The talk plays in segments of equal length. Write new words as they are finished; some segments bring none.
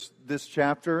this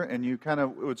chapter and you kind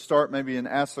of would start maybe and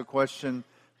ask the question,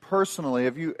 personally,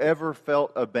 have you ever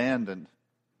felt abandoned?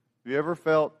 Have you ever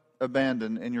felt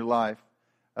abandoned in your life?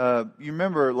 You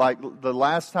remember, like the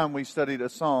last time we studied a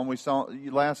psalm,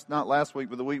 not last week,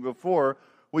 but the week before,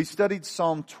 we studied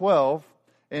Psalm 12,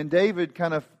 and David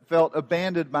kind of felt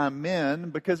abandoned by men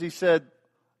because he said,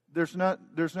 there's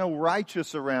no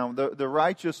righteous around. The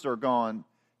righteous are gone.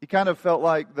 He kind of felt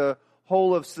like the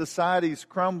whole of society's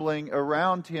crumbling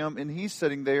around him, and he's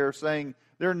sitting there saying,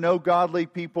 there are no godly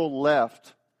people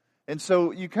left. And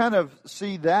so you kind of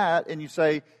see that, and you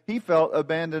say, he felt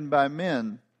abandoned by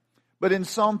men. But in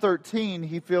Psalm 13,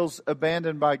 he feels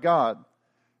abandoned by God.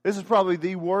 This is probably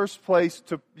the worst place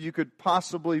you could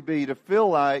possibly be, to feel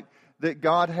like that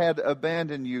God had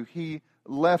abandoned you. He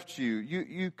left you.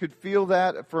 You could feel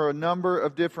that for a number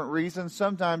of different reasons.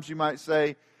 Sometimes you might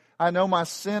say, I know my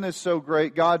sin is so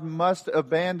great, God must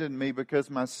abandon me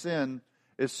because my sin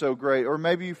is so great. Or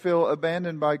maybe you feel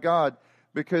abandoned by God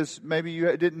because maybe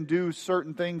you didn't do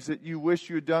certain things that you wish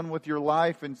you had done with your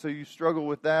life, and so you struggle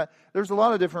with that. There's a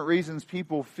lot of different reasons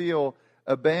people feel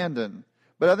abandoned.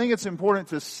 But I think it's important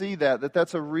to see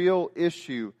that's a real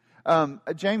issue.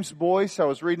 James Boyce, I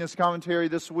was reading his commentary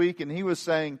this week, and he was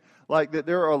saying like that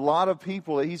there are a lot of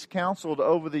people that he's counseled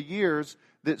over the years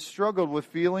that struggled with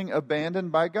feeling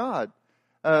abandoned by God.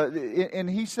 And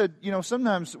he said,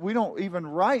 sometimes we don't even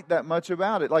write that much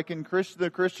about it. Like in the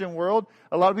Christian world,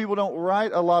 a lot of people don't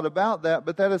write a lot about that,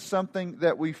 but that is something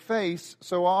that we face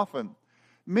so often.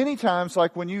 Many times,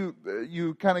 like when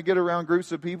you kind of get around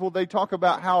groups of people, they talk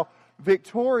about how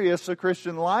victorious a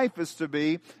Christian life is to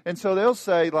be. And so they'll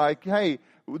say like, hey,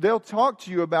 they'll talk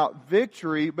to you about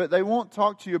victory, but they won't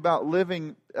talk to you about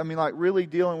living, really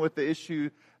dealing with the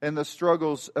issue and the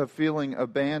struggles of feeling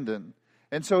abandoned.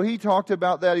 And so he talked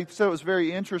about that. He said it was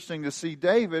very interesting to see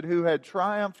David, who had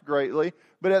triumphed greatly,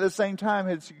 but at the same time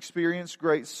has experienced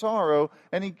great sorrow.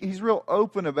 And he's real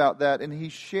open about that, and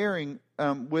he's sharing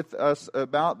with us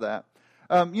about that.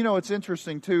 It's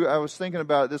interesting, too. I was thinking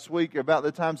about it this week, about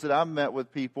the times that I've met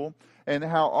with people and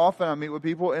how often I meet with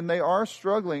people, and they are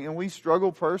struggling, and we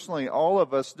struggle personally. All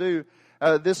of us do.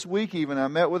 This week even, I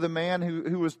met with a man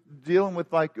who was dealing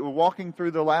with walking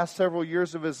through the last several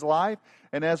years of his life.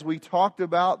 And as we talked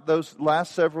about those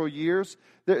last several years,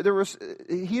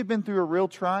 he had been through a real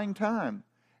trying time.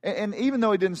 And even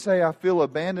though he didn't say, I feel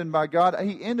abandoned by God,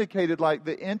 he indicated like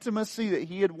the intimacy that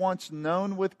he had once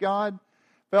known with God,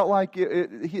 felt like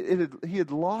he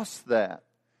had lost that.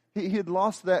 He had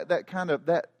lost that kind of,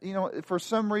 for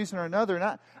some reason or another.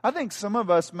 And I think some of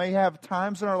us may have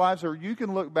times in our lives where you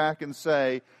can look back and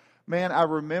say, man, I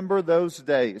remember those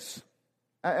days.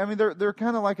 They're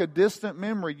kind of like a distant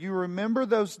memory. You remember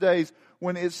those days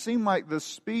when it seemed like the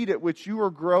speed at which you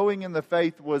were growing in the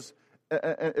faith was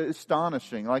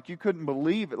astonishing. Like you couldn't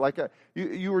believe it. Like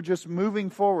you were just moving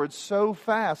forward so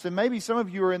fast. And maybe some of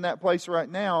you are in that place right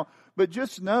now, but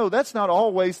just know that's not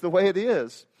always the way it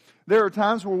is. There are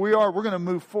times where we're going to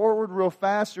move forward real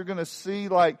fast. You're going to see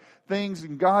like things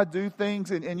and God do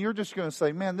things, and you're just going to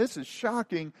say, man, this is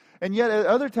shocking. And yet at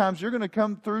other times you're going to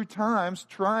come through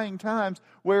trying times,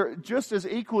 where just as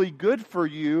equally good for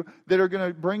you, that are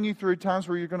going to bring you through times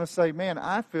where you're going to say, man,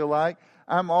 I feel like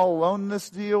I'm all alone in this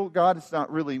deal. God is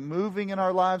not really moving in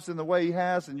our lives in the way He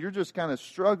has, and you're just kind of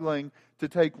struggling to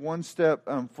take one step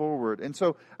forward. And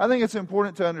so I think it's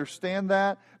important to understand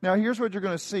that. Now here's what you're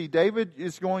going to see. David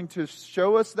is going to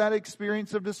show us that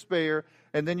experience of despair,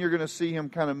 and then you're going to see him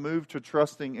kind of move to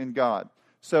trusting in God.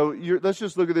 So let's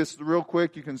just look at this real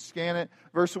quick. You can scan it.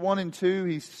 Verse 1 and 2,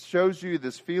 he shows you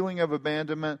this feeling of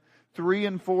abandonment. 3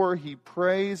 and 4, he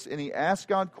prays and he asks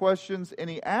God questions, and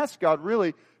he asks God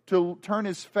really to turn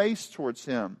his face towards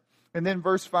him. And then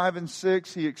verse 5 and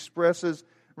 6, he expresses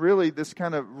really this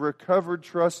kind of recovered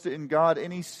trust in God,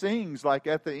 and he sings like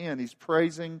at the end. He's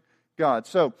praising God.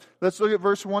 So let's look at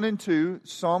verse 1 and 2,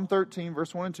 Psalm 13,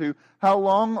 verse 1 and 2. How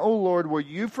long, O Lord, will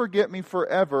you forget me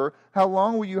forever? How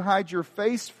long will you hide your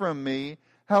face from me?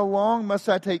 How long must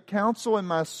I take counsel in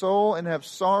my soul and have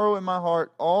sorrow in my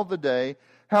heart all the day?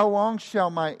 How long shall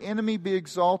my enemy be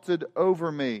exalted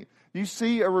over me? You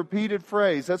see a repeated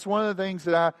phrase. That's one of the things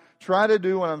that I try to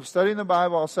do when I'm studying the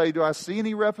Bible. I'll say, do I see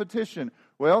any repetition?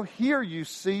 Well, here you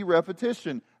see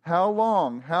repetition. How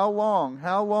long? How long?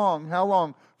 How long? How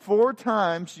long? 4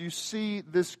 times you see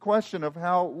this question of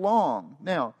how long.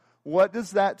 Now, what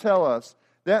does that tell us?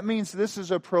 That means this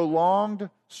is a prolonged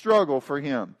struggle for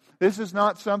him. This is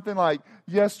not something like,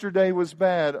 yesterday was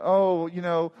bad. Oh,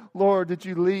 Lord, did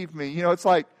you leave me? It's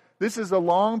like, this is a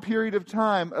long period of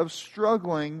time of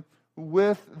struggling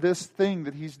with this thing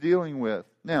that he's dealing with.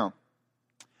 Now,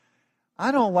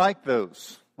 I don't like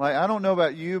those. Like, I don't know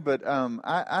about you, but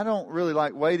I don't really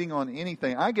like waiting on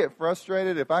anything. I get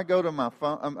frustrated if I go to my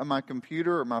phone, my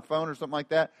computer or my phone or something like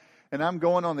that, and I'm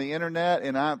going on the internet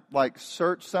and I like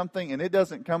search something and it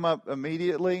doesn't come up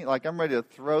immediately. Like, I'm ready to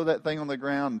throw that thing on the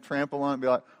ground and trample on it and be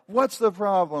like, what's the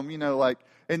problem? You know, like,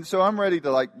 and so I'm ready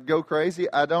to like go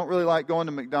crazy. I don't really like going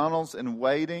to McDonald's and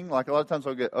waiting. Like, a lot of times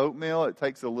I'll get oatmeal. It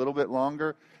takes a little bit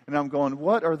longer. And I'm going,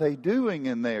 what are they doing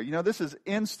in there? You know, this is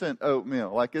instant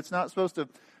oatmeal. Like, it's not supposed to.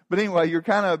 But anyway, you're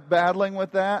kind of battling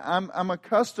with that. I'm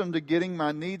accustomed to getting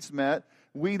my needs met.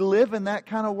 We live in that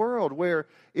kind of world where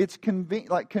it's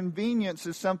like convenience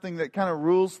is something that kind of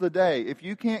rules the day. If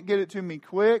you can't get it to me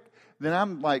quick, then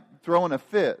I'm like throwing a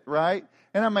fit, right?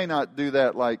 And I may not do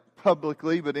that like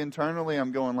publicly, but internally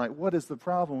I'm going like, what is the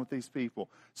problem with these people?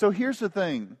 So here's the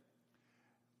thing.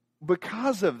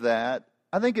 Because of that,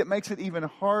 I think it makes it even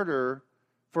harder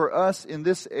for us in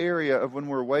this area of when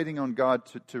we're waiting on God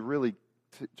to really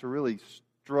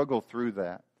struggle through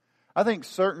that. I think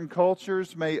certain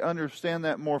cultures may understand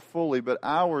that more fully, but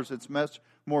ours, it's much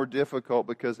more difficult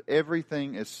because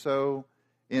everything is so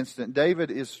instant.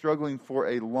 David is struggling for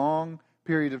a long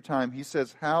period of time. He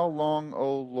says, how long,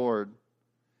 O Lord?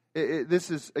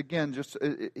 This is, again,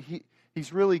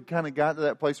 he's really kind of got to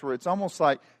that place where it's almost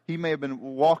like he may have been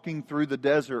walking through the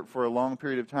desert for a long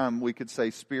period of time, we could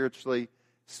say, spiritually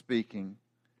speaking.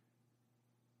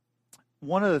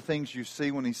 One of the things you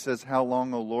see when he says, how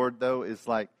long, O Lord, though, is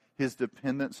like his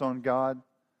dependence on God.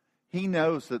 He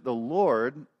knows that the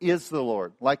Lord is the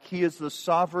Lord. Like, he is the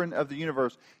sovereign of the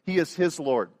universe. He is his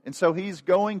Lord. And so he's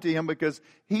going to him because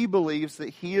he believes that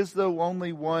he is the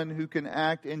only one who can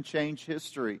act and change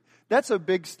history. That's a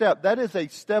big step. That is a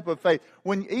step of faith.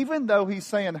 Even though he's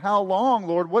saying, how long,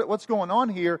 Lord, what's going on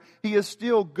here? He is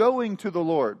still going to the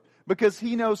Lord because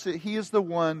he knows that he is the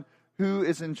one who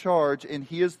is in charge, and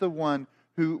he is the one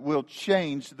who will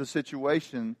change the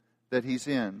situation that he's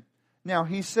in. Now,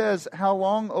 he says, how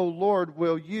long, O Lord,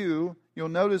 you'll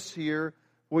notice here,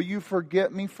 will you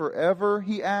forget me forever,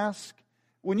 he asks.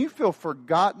 When you feel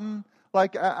forgotten,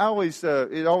 like I always,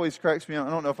 it always cracks me up. I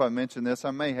don't know if I mentioned this.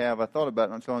 I may have. I thought about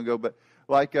it not too long ago. But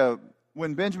like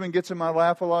when Benjamin gets in my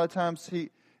lap a lot of times,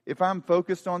 if I'm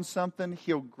focused on something,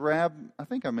 he'll grab, I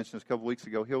think I mentioned this a couple weeks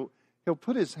ago, he'll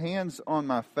put his hands on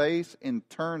my face and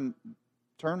turn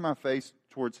my face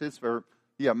towards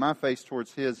my face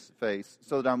towards his face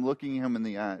so that I'm looking him in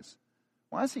the eyes.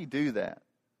 Why does he do that?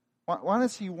 Why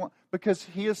does he want? Because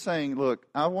he is saying, look,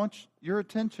 I want your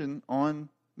attention on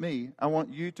me. I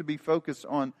want you to be focused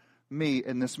on me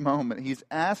in this moment. He's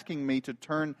asking me to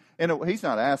turn, and he's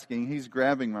not asking, he's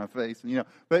grabbing my face,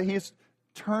 but he's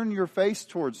turn your face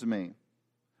towards me.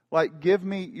 Like, give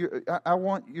me I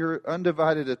want your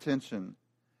undivided attention.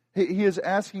 He is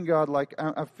asking God, like,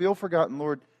 I feel forgotten,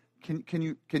 Lord. Can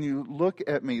you look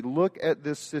at me? Look at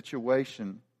this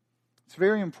situation. It's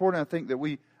very important, I think, that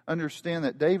we understand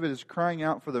that David is crying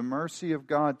out for the mercy of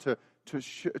God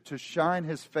to shine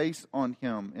his face on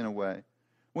him in a way.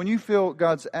 When you feel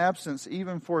God's absence,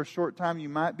 even for a short time, you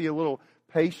might be a little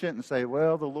patient and say,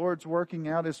 well, the Lord's working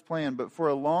out his plan. But for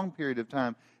a long period of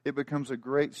time, it becomes a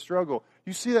great struggle.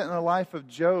 You see that in the life of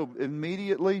Job.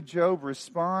 Immediately, Job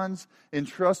responds and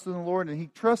trusts in the Lord, and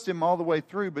he trusts him all the way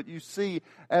through. But you see,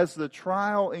 as the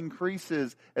trial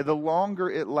increases, and the longer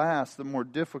it lasts, the more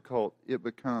difficult it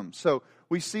becomes. So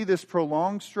we see this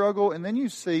prolonged struggle, and then you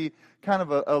see kind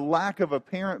of a lack of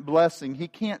apparent blessing. He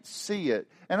can't see it.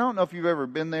 And I don't know if you've ever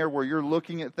been there where you're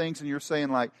looking at things and you're saying,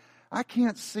 like, I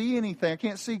can't see anything. I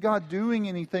can't see God doing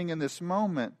anything in this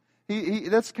moment.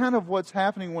 That's kind of what's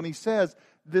happening when he says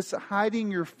this hiding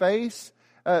your face.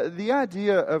 The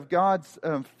idea of God's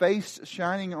face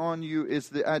shining on you is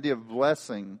the idea of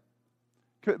blessing.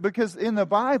 Because in the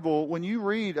Bible, when you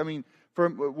read,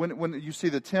 from when you see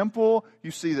the temple,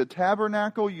 you see the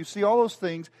tabernacle, you see all those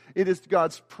things, it is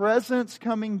God's presence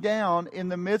coming down in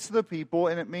the midst of the people,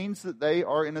 and it means that they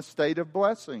are in a state of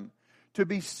blessing. To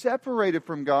be separated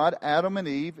from God, Adam and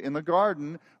Eve in the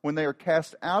garden, when they are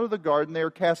cast out of the garden, they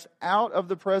are cast out of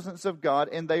the presence of God,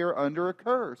 and they are under a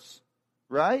curse,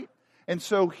 right? And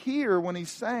so here, when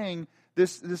he's saying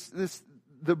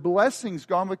the blessing's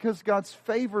gone because God's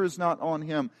favor is not on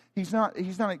him. He's not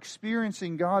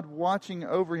experiencing God watching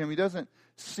over him. He doesn't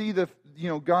see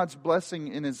God's blessing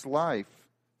in his life.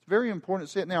 It's very important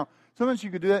to see it. Now, sometimes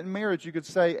you could do that in marriage. You could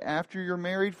say after you're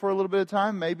married for a little bit of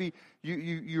time, maybe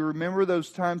you remember those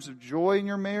times of joy in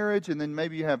your marriage, and then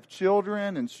maybe you have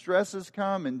children and stresses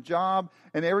come and job,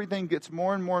 and everything gets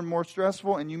more and more and more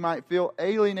stressful, and you might feel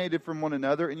alienated from one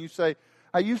another, and you say,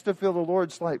 I used to feel the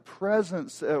Lord's like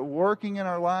presence working in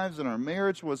our lives, and our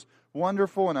marriage was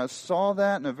wonderful, and I saw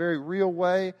that in a very real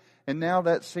way. and now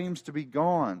that seems to be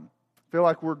gone. Feel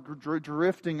like we're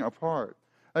drifting apart.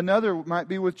 Another might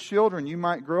be with children. You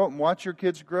might grow up and watch your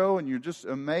kids grow, and you're just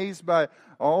amazed by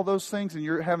all those things, and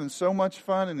you're having so much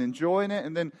fun and enjoying it,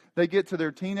 and then they get to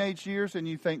their teenage years, and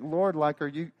you think, Lord,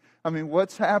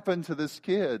 what's happened to this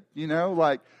kid?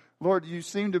 Lord, you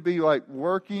seem to be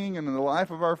working in the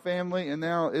life of our family, and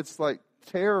now it's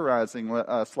terrorizing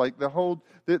us.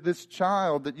 This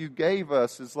child that you gave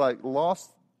us is lost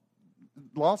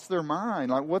their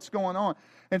mind. What's going on?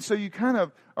 And so you kind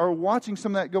of are watching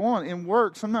some of that go on. In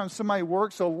work, sometimes somebody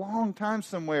works a long time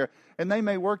somewhere, and they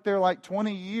may work there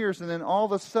 20 years, and then all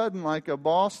of a sudden, a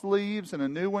boss leaves and a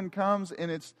new one comes,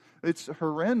 and it's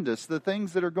horrendous. The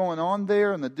things that are going on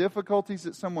there and the difficulties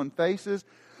that someone faces.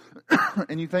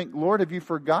 And you think, Lord, have you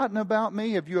forgotten about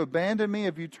me? Have you abandoned me?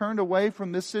 Have you turned away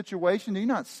from this situation? Do you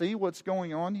not see what's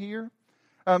going on here?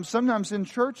 Sometimes in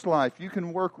church life, you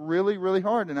can work really, really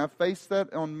hard, and I've faced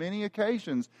that on many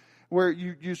occasions, where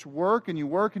you just work and you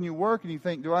work and you work, and you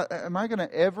think, am I going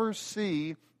to ever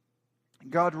see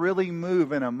God really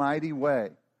move in a mighty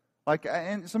way?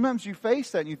 And sometimes you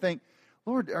face that and you think,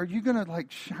 Lord, are you going to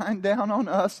shine down on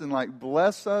us and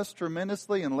bless us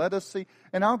tremendously and let us see?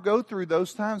 And I'll go through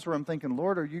those times where I'm thinking,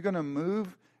 Lord, are you going to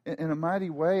move in a mighty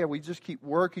way? Or we just keep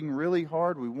working really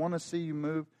hard? We want to see you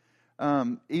move.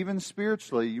 Even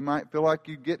spiritually, you might feel like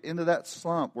you get into that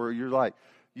slump where you're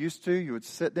you would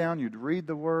sit down, you'd read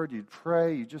the Word, you'd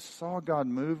pray, you just saw God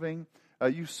moving.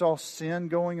 You saw sin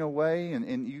going away,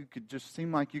 and you could just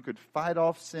seem like you could fight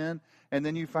off sin, and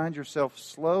then you find yourself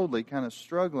slowly kind of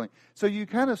struggling. So you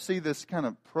kind of see this kind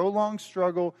of prolonged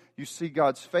struggle. You see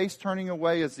God's face turning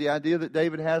away as the idea that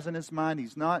David has in his mind.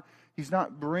 He's not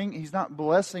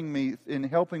blessing me in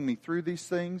helping me through these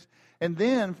things. And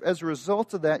then, as a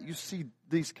result of that, you see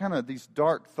these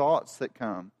dark thoughts that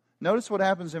come. Notice what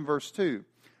happens in verse 2.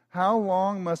 How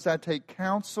long must I take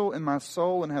counsel in my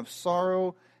soul and have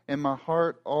sorrow in my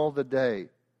heart all the day?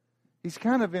 He's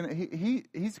kind of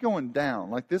he's going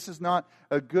down. This is not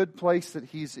a good place that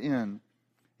he's in.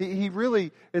 He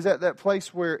really is at that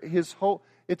place where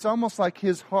it's almost like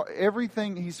his heart,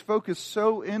 everything, he's focused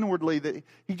so inwardly that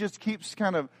he just keeps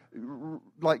kind of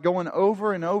going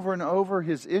over and over and over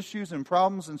his issues and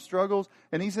problems and struggles,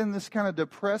 and he's in this kind of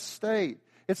depressed state.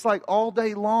 It's all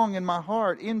day long in my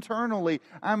heart, internally,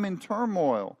 I'm in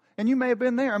turmoil. And you may have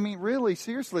been there. Really,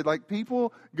 seriously,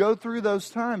 people go through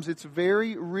those times. It's a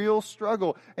very real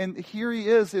struggle. And here he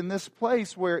is in this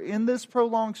place where in this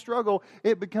prolonged struggle,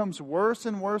 it becomes worse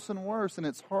and worse and worse, and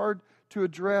it's hard to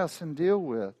address and deal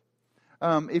with.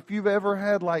 If you've ever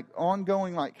had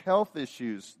ongoing health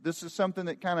issues, this is something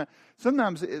that kind of,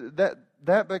 sometimes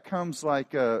that becomes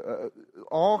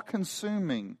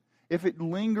all-consuming. If it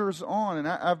lingers on, and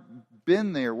I've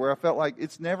been there where I felt like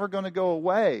it's never going to go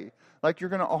away. You're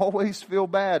going to always feel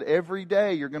bad every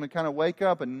day. You're going to kind of wake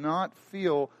up and not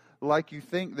feel like you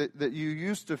think that you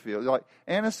used to feel.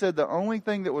 Anna said, the only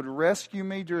thing that would rescue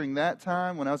me during that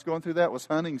time when I was going through that was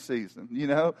hunting season.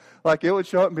 It would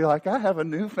show up and be I have a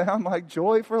newfound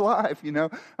joy for life.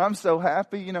 I'm so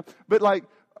happy. But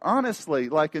honestly,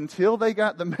 until they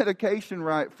got the medication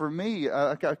right for me,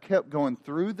 I kept going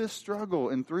through this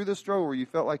struggle where you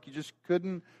felt like you just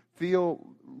couldn't feel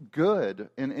good.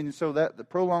 And so that the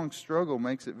prolonged struggle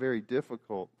makes it very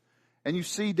difficult. And you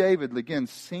see David, again,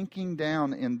 sinking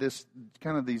down in this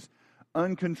kind of these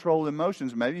uncontrolled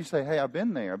emotions. Maybe you say, hey, I've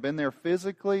been there. I've been there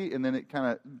physically, and then it kind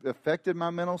of affected my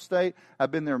mental state.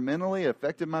 I've been there mentally, it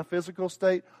affected my physical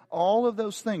state. All of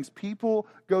those things. People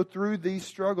go through these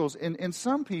struggles, and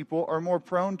some people are more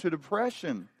prone to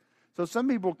depression. So some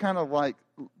people kind of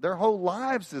their whole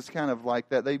lives is kind of like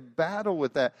that. They battle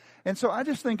with that. And so I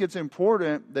just think it's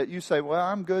important that you say, well,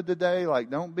 I'm good today.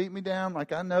 Don't beat me down.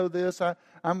 I know this.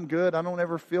 I'm good. I don't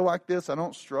ever feel like this. I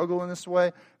don't struggle in this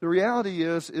way. The reality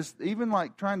is even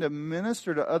trying to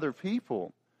minister to other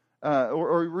people,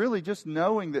 or really just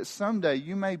knowing that someday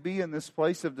you may be in this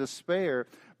place of despair.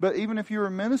 But even if you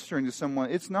were ministering to someone,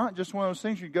 it's not just one of those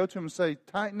things you go to them and say,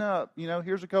 tighten up,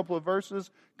 here's a couple of verses,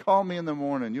 call me in the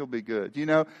morning, you'll be good.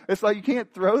 It's you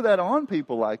can't throw that on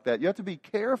people like that. You have to be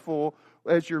careful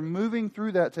as you're moving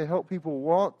through that to help people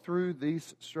walk through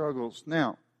these struggles.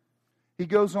 Now, he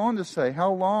goes on to say,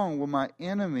 how long will my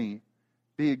enemy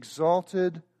be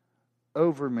exalted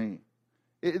over me?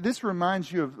 This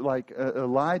reminds you of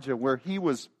Elijah, where he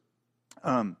was...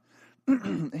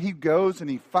 he goes and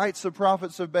he fights the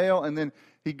prophets of Baal, and then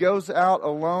he goes out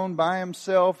alone by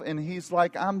himself, and he's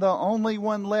I'm the only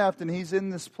one left, and he's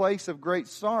in this place of great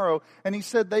sorrow. And he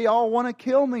said, they all want to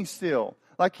kill me still.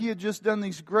 He had just done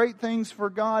these great things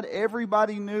for God.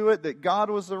 Everybody knew it, that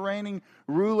God was the reigning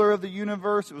ruler of the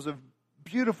universe. It was a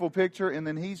beautiful picture, and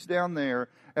then he's down there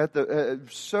at the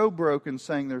so broken,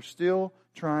 saying they're still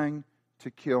trying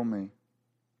to kill me.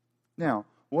 Now,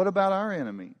 what about our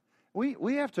enemy?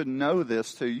 We have to know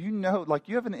this too. You know, like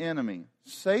you have an enemy.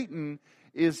 Satan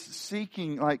is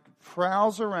seeking, like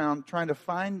prowls around trying to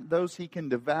find those he can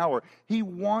devour. He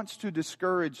wants to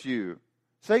discourage you.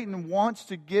 Satan wants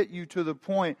to get you to the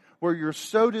point where you're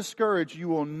so discouraged you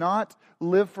will not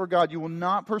live for God. You will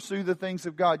not pursue the things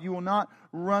of God. You will not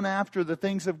run after the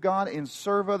things of God and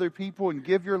serve other people and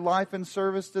give your life in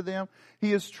service to them.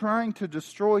 He is trying to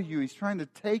destroy you. He's trying to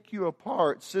take you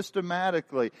apart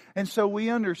systematically. And so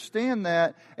we understand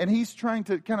that, and he's trying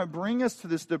to kind of bring us to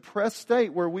this depressed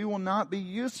state where we will not be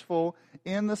useful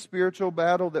in the spiritual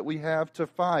battle that we have to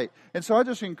fight. And so I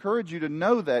just encourage you to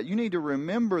know that. You need to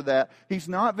remember that. He's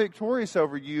not victorious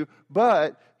over you,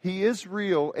 but he is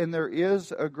real, and there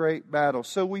is a great battle.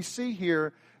 So we see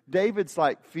here David's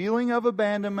like feeling of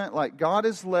abandonment, like God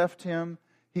has left him.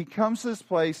 He comes to this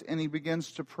place and he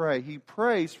begins to pray. He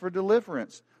prays for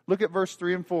deliverance. Look at verse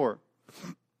 3 and 4.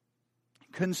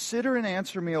 Consider and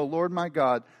answer me, O Lord my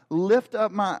God. Lift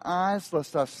up my eyes,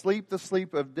 lest I sleep the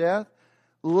sleep of death.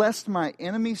 Lest my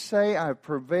enemies say, I have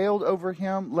prevailed over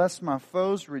him. Lest my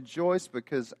foes rejoice,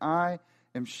 because I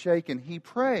am shaken. He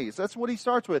prays. That's what he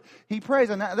starts with. He prays.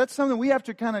 And that's something we have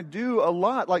to kind of do a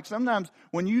lot. Like sometimes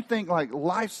when you think like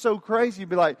life's so crazy, you'd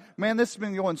be like, man, this has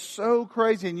been going so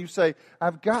crazy. And you say,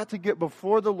 I've got to get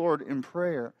before the Lord in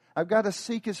prayer. I've got to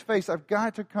seek His face. I've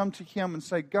got to come to Him and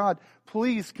say, God,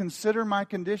 please consider my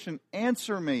condition.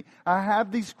 Answer me. I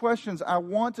have these questions. I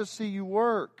want to see you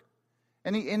work.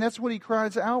 And that's what he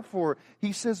cries out for.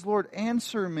 He says, Lord,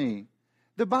 answer me.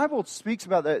 The Bible speaks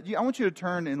about that. I want you to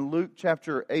turn in Luke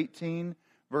chapter 18,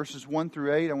 verses 1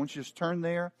 through 8. I want you to just turn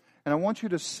there. And I want you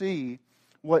to see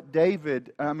what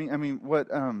what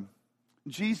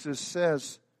Jesus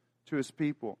says to His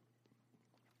people.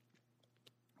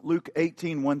 Luke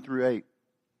 18, 1 through 8.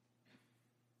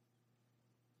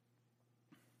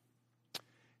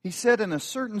 He said, in a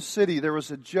certain city there was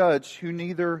a judge who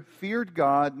neither feared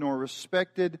God nor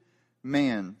respected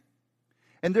man.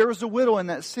 And there was a widow in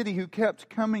that city who kept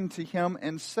coming to him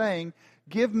and saying,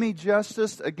 give me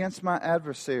justice against my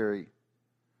adversary.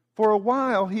 For a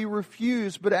while he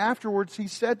refused, but afterwards he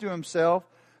said to himself,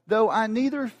 though I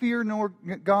neither fear nor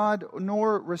God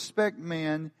nor respect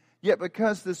man, yet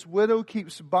because this widow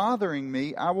keeps bothering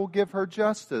me, I will give her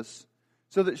justice,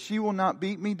 so that she will not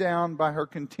beat me down by her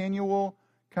continual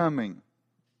coming.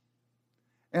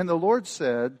 And the Lord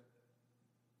said,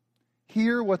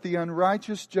 hear what the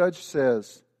unrighteous judge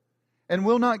says. And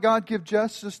will not God give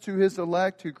justice to His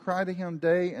elect who cry to Him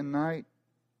day and night?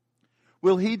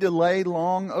 Will He delay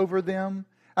long over them?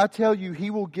 I tell you, He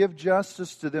will give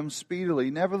justice to them speedily.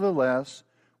 Nevertheless,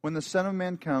 when the Son of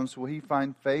Man comes, will He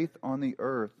find faith on the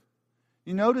earth?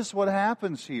 You notice what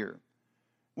happens here.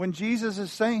 When Jesus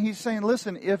is saying, He's saying,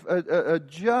 listen, if a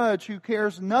judge who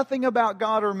cares nothing about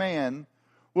God or man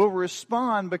will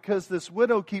respond because this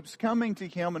widow keeps coming to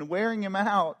Him and wearing Him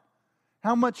out,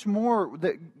 how much more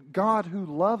that God who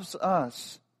loves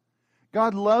us,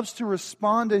 God loves to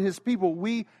respond to His people.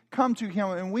 We come to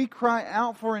Him and we cry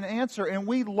out for an answer, and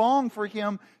we long for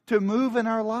Him to move in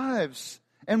our lives.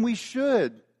 And we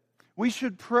should. We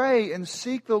should pray and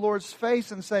seek the Lord's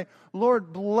face and say,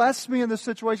 Lord, bless me in this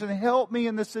situation. Help me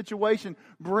in this situation.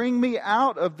 Bring me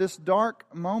out of this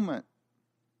dark moment.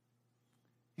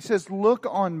 He says, look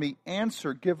on me,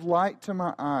 answer, give light to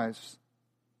my eyes.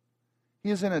 He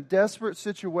is in a desperate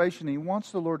situation. He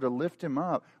wants the Lord to lift him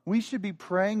up. We should be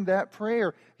praying that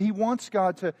prayer. He wants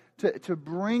God to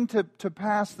bring to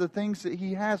pass the things that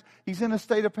He has. He's in a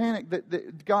state of panic.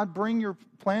 That God, bring your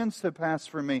plans to pass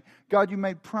for me. God, you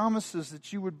made promises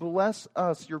that you would bless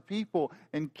us, your people,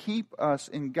 and keep us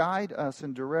and guide us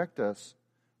and direct us.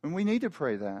 And we need to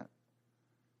pray that.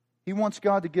 He wants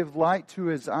God to give light to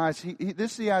his eyes.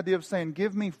 This is the idea of saying,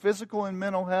 give me physical and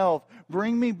mental health.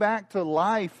 Bring me back to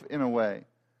life in a way.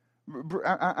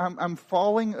 I'm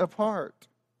falling apart.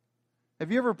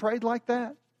 Have you ever prayed like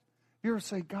that? You ever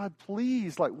say, God,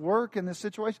 please, work in this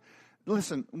situation?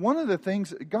 Listen, one of the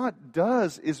things God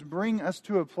does is bring us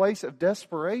to a place of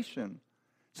desperation.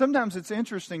 Sometimes it's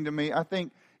interesting to me. I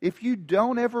think if you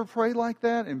don't ever pray like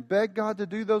that and beg God to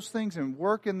do those things and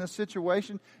work in the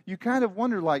situation, you kind of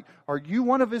wonder, are you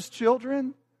one of His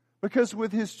children? Because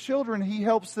with His children, He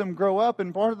helps them grow up.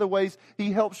 And part of the ways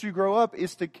He helps you grow up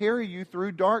is to carry you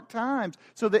through dark times.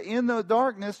 So that in the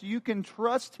darkness, you can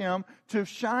trust Him to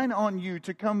shine on you,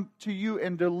 to come to you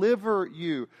and deliver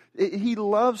you. He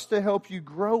loves to help you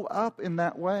grow up in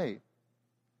that way.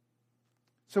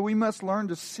 So we must learn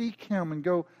to seek Him and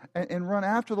go and run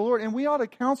after the Lord. And we ought to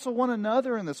counsel one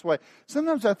another in this way.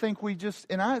 Sometimes I think we just,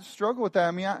 and I struggle with that.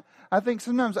 I mean, I think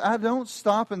sometimes I don't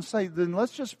stop and say, then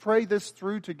let's just pray this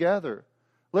through together.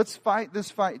 Let's fight this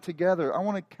fight together. I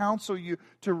want to counsel you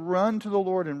to run to the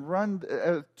Lord and run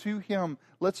to Him.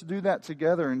 Let's do that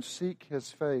together and seek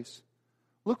His face.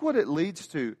 Look what it leads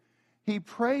to. He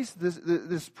prays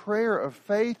this prayer of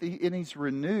faith, and he's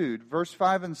renewed. Verse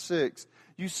 5 and 6.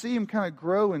 You see him kind of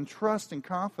grow in trust and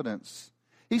confidence.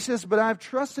 He says, but I have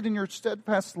trusted in your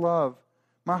steadfast love.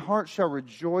 My heart shall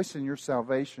rejoice in your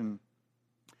salvation.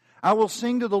 I will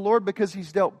sing to the Lord because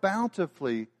He's dealt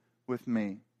bountifully with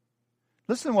me.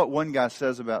 Listen to what one guy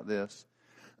says about this.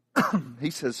 He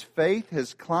says, faith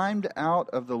has climbed out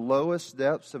of the lowest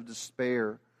depths of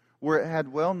despair, where it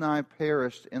had well nigh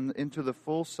perished, into the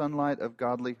full sunlight of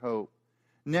godly hope.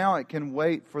 Now it can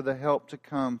wait for the help to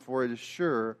come, for it is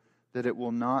sure that it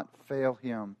will not fail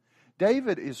him.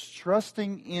 David is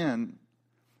trusting in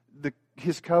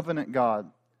his covenant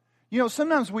God. You know,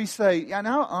 sometimes we say, and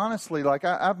honestly, like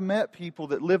I've met people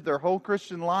that live their whole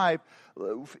Christian life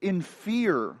in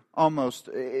fear almost.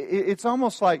 It's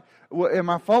almost like, well, am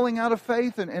I falling out of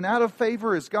faith and out of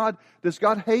favor? Does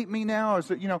God hate me now?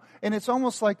 Is it, you know, and it's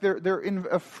almost like they're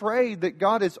afraid that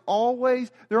God is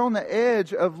always, they're on the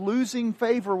edge of losing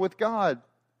favor with God.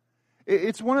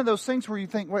 It's one of those things where you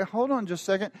think, wait, hold on just a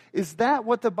second. Is that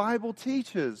what the Bible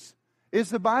teaches? Is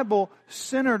the Bible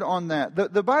centered on that?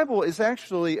 The Bible is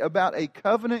actually about a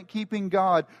covenant-keeping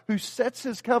God who sets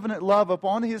His covenant love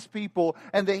upon His people,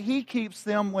 and that He keeps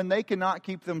them when they cannot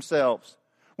keep themselves.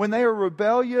 When they are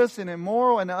rebellious and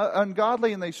immoral and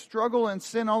ungodly and they struggle and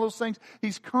sin, all those things,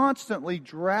 He's constantly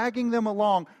dragging them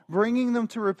along, bringing them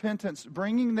to repentance,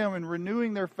 bringing them and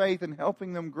renewing their faith and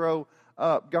helping them grow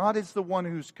up. God is the one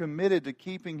who's committed to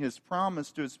keeping His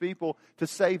promise to His people to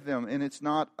save them, and it's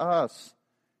not us.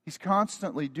 He's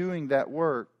constantly doing that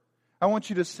work. I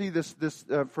want you to see this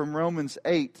from Romans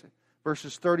 8,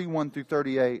 verses 31 through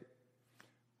 38.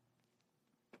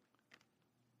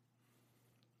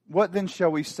 What then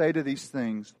shall we say to these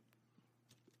things?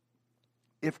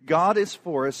 If God is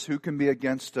for us, who can be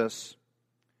against us?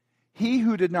 He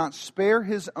who did not spare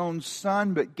His own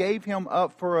Son, but gave Him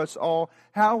up for us all,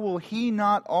 how will He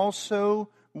not also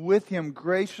with Him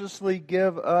graciously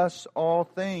give us all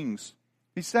things?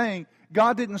 He's saying,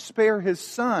 God didn't spare His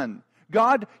Son.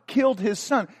 God killed His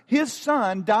Son. His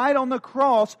Son died on the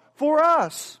cross for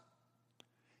us.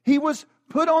 He was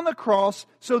put on the cross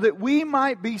so that we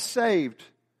might be saved.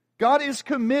 God is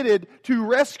committed to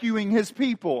rescuing His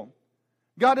people.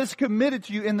 God is committed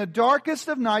to you. In the darkest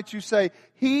of nights, you say,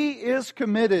 He is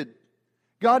committed.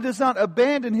 God does not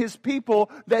abandon His people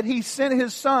that He sent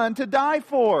His Son to die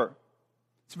for.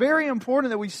 It's very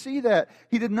important that we see that.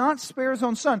 He did not spare His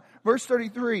own Son. Verse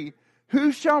 33,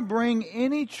 who shall bring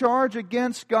any charge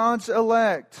against God's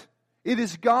elect? It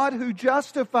is God who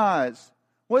justifies.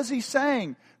 What is He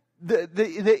saying?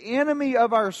 The enemy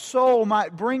of our soul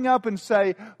might bring up and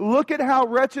say, look at how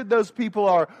wretched those people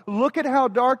are. Look at how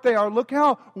dark they are. Look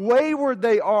how wayward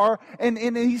they are. And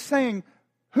He's saying,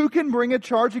 who can bring a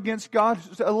charge against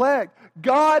God's elect?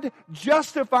 God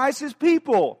justifies His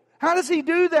people. How does He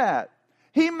do that?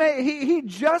 He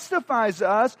justifies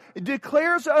us,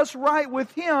 declares us right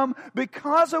with Him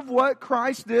because of what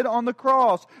Christ did on the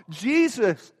cross.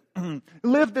 Jesus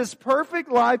lived this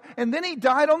perfect life, and then He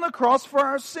died on the cross for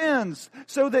our sins,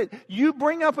 so that you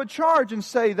bring up a charge and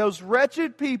say, those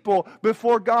wretched people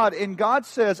before God, and God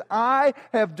says, I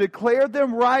have declared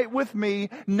them right with me,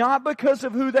 not because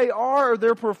of who they are or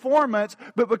their performance,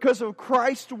 but because of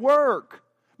Christ's work.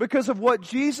 Because of what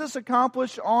Jesus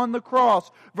accomplished on the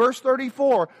cross. Verse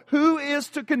 34, who is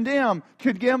to condemn?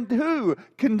 Condemn who?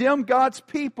 Condemn God's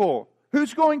people.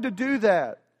 Who's going to do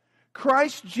that?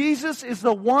 Christ Jesus is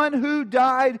the one who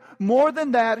died, more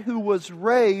than that, who was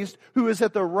raised, who is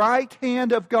at the right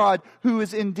hand of God, who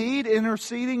is indeed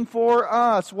interceding for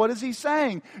us. What is He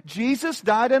saying? Jesus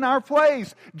died in our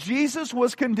place. Jesus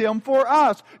was condemned for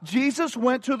us. Jesus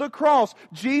went to the cross.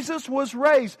 Jesus was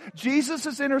raised. Jesus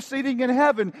is interceding in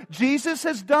heaven. Jesus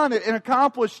has done it and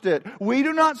accomplished it. We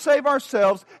do not save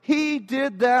ourselves. He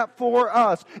did that for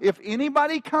us. If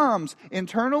anybody comes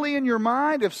internally in your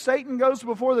mind, if Satan goes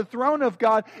before the throne of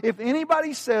God, if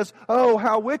anybody says, oh,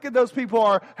 how wicked those people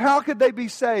are, how could they be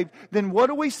saved? Then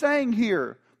what are we saying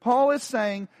here? Paul is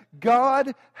saying,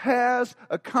 God has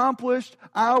accomplished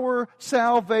our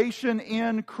salvation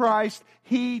in Christ.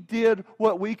 He did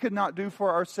what we could not do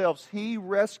for ourselves. He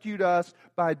rescued us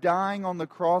by dying on the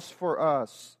cross for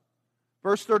us.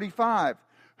 Verse 35,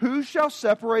 who shall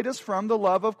separate us from the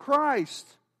love of Christ?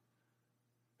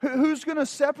 Who's going to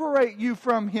separate you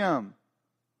from Him?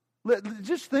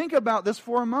 Just think about this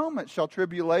for a moment. Shall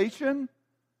tribulation,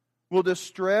 will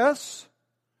distress,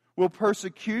 will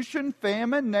persecution,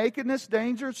 famine, nakedness,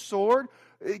 danger, sword,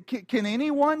 can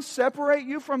anyone separate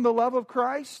you from the love of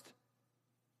Christ?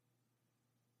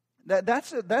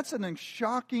 That's a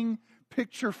shocking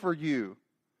picture for you.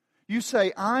 You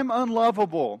say, I'm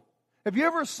unlovable. Have you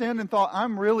ever sinned and thought,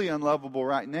 I'm really unlovable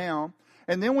right now?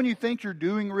 And then when you think you're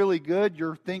doing really good,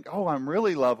 you think, oh, I'm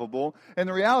really lovable. And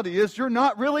the reality is, you're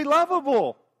not really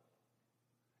lovable.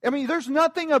 I mean, there's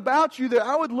nothing about you that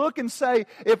I would look and say,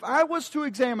 if I was to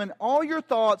examine all your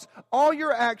thoughts, all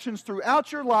your actions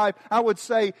throughout your life, I would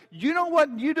say, you know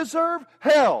what you deserve?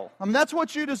 Hell. I mean, that's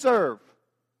what you deserve.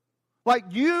 Like,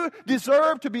 you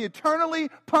deserve to be eternally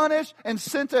punished and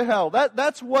sent to hell.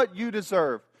 That's what you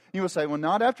deserve. You will say, well,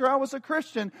 not after I was a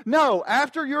Christian. No,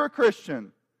 after you're a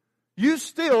Christian. You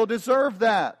still deserve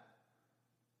that.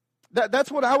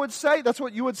 That's what I would say. That's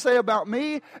what you would say about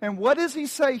me. And what does he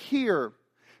say here?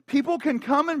 People can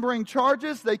come and bring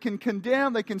charges. They can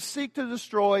condemn. They can seek to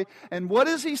destroy. And what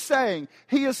is he saying?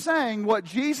 He is saying what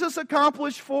Jesus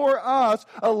accomplished for us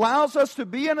allows us to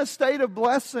be in a state of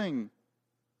blessing.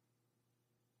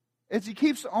 As he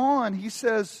keeps on, he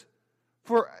says,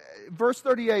 verse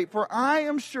 38, for I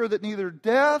am sure that neither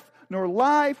death, nor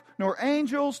life, nor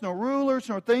angels, nor rulers,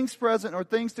 nor things present, nor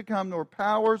things to come, nor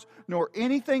powers, nor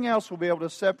anything else will be able to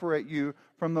separate you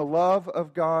from the love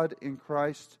of God in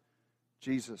Christ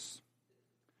Jesus.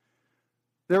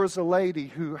 There was a lady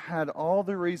who had all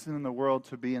the reason in the world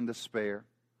to be in despair.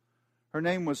 Her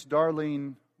name was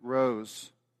Darlene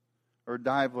Rose, or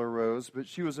Divler Rose, but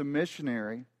she was a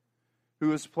missionary who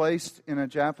was placed in a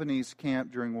Japanese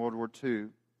camp during World War II.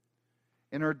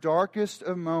 In her darkest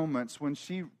of moments, when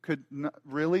she could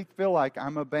really feel like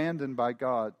I'm abandoned by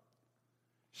God,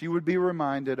 she would be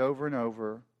reminded over and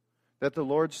over that the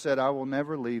Lord said, I will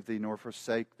never leave thee nor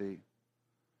forsake thee.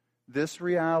 This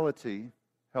reality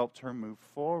helped her move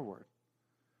forward,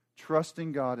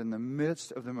 trusting God in the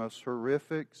midst of the most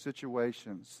horrific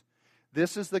situations.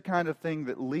 This is the kind of thing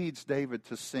that leads David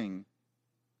to sing.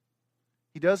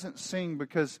 He doesn't sing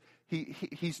because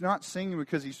he's not singing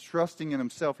because he's trusting in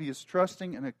himself. He is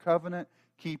trusting in a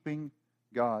covenant-keeping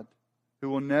God who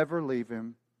will never leave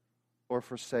him or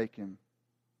forsake him.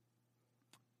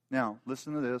 Now,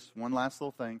 listen to this. One last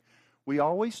little thing. We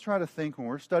always try to think when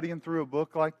we're studying through a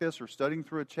book like this or studying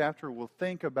through a chapter, we'll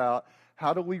think about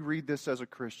how do we read this as a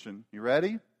Christian. You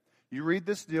ready? You read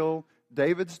this deal.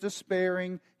 David's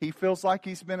despairing. He feels like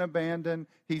he's been abandoned.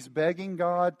 He's begging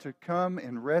God to come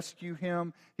and rescue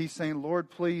him. He's saying, Lord,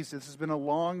 please, this has been a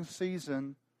long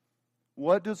season.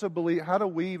 How do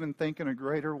we even think in a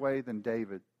greater way than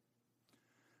David?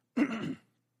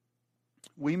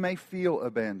 We may feel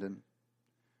abandoned,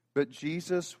 but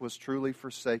Jesus was truly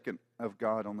forsaken of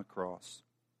God on the cross.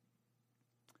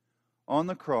 On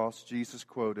the cross, Jesus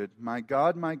quoted, my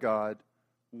God,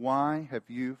 why have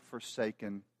you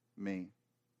forsaken me?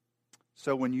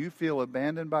 So when you feel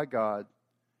abandoned by God,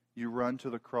 you run to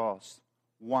the cross.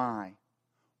 Why?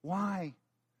 Why?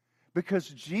 Because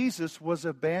Jesus was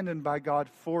abandoned by God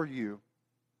for you.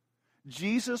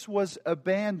 Jesus was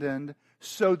abandoned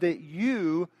so that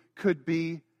you could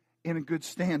be in a good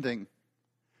standing,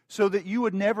 so that you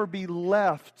would never be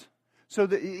left, so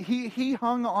that he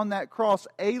hung on that cross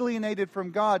alienated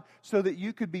from God so that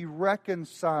you could be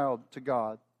reconciled to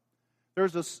God.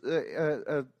 There's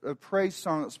a praise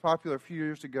song that was popular a few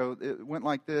years ago. It went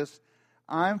like this: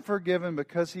 I'm forgiven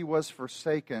because he was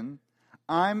forsaken.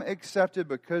 I'm accepted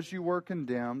because you were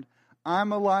condemned.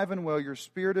 I'm alive and well. Your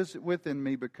spirit is within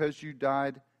me because you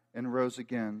died and rose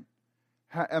again.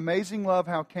 Amazing love,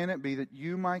 how can it be that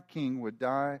you, my King, would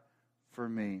die for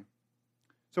me?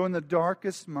 So in the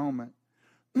darkest moment,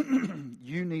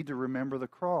 you need to remember the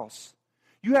cross.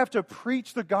 You have to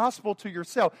preach the gospel to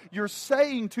yourself. You're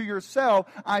saying to yourself,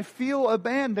 I feel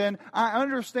abandoned. I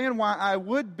understand why I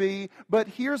would be, but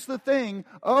here's the thing.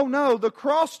 Oh no, the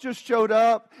cross just showed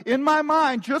up in my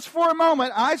mind. Just for a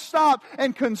moment, I stopped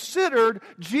and considered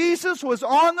Jesus was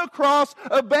on the cross,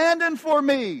 abandoned for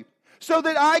me, so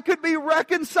that I could be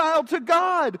reconciled to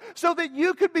God, so that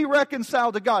you could be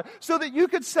reconciled to God, so that you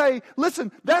could say,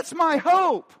 listen, that's my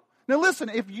hope. Now listen,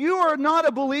 if you are not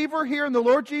a believer here in the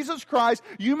Lord Jesus Christ,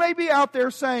 you may be out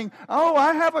there saying, oh,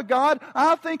 I have a God,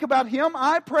 I'll think about Him,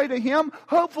 I pray to Him,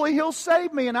 hopefully He'll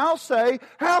save me. And I'll say,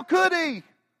 how could He?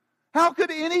 How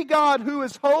could any God who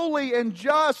is holy and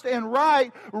just and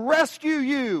right rescue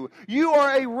you? You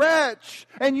are a wretch,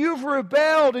 and you've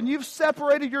rebelled, and you've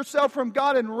separated yourself from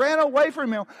God and ran away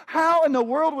from Him. How in the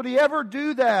world would He ever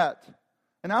do that?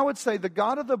 And I would say the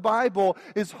God of the Bible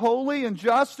is holy and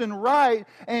just and right,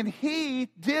 and He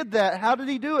did that. How did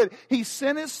He do it? He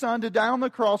sent His Son to die on the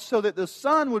cross so that the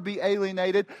Son would be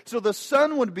alienated, so the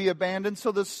Son would be abandoned,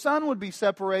 so the Son would be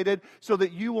separated, so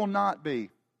that you will not be.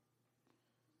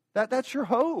 That's your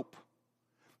hope.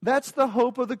 That's the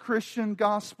hope of the Christian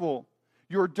gospel.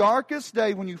 Your darkest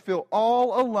day, when you feel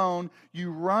all alone,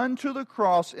 you run to the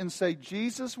cross and say,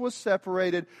 Jesus was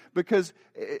separated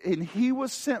and He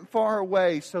was sent far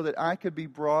away so that I could be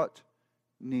brought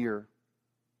near.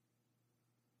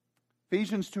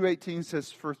 Ephesians 2:18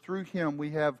 says, for through Him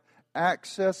we have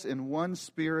access in one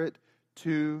Spirit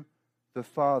to the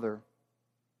Father.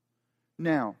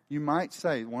 Now, you might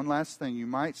say, one last thing, you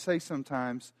might say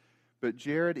sometimes, but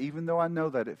Jared, even though I know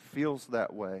that it feels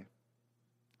that way,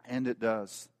 and it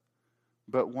does.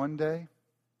 But one day,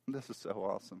 this is so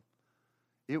awesome,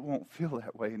 it won't feel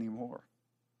that way anymore.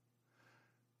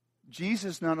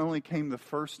 Jesus not only came the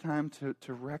first time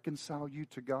to reconcile you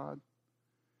to God,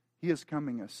 He is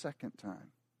coming a second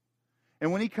time.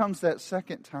 And when He comes that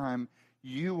second time,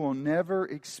 you will never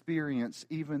experience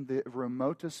even the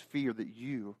remotest fear that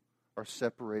you are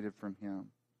separated from Him.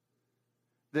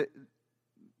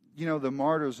 The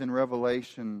martyrs in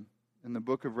Revelation, in the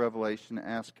book of Revelation,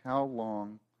 ask, how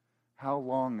long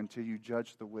until you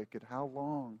judge the wicked? How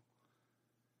long?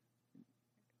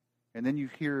 And then you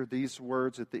hear these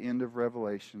words at the end of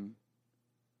Revelation.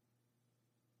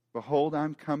 Behold,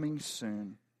 I'm coming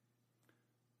soon.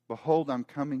 Behold, I'm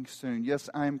coming soon. Yes,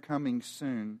 I am coming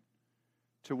soon.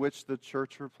 To which the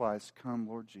church replies, come,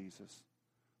 Lord Jesus.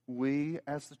 We,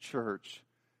 as the church,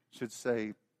 should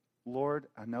say, Lord,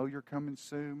 I know you're coming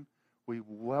soon. We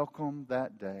welcome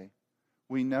that day.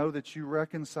 We know that you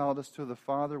reconciled us to the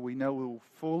Father. We know we will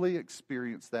fully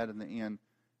experience that in the end.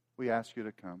 We ask you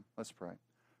to come. Let's pray.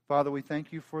 Father, we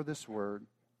thank you for this word.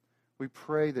 We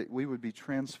pray that we would be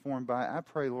transformed by it. I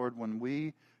pray, Lord, when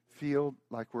we feel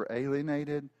like we're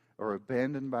alienated or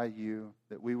abandoned by you,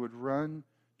 that we would run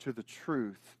to the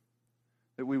truth,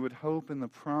 that we would hope in the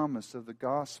promise of the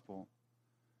gospel,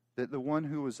 that the one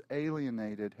who was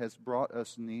alienated has brought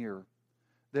us near,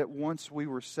 that once we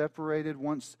were separated,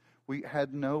 once we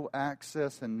had no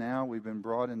access, and now we've been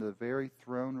brought into the very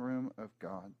throne room of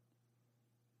God.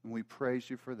 And we praise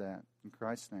you for that. In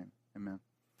Christ's name, amen.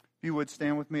 If you would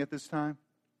stand with me at this time.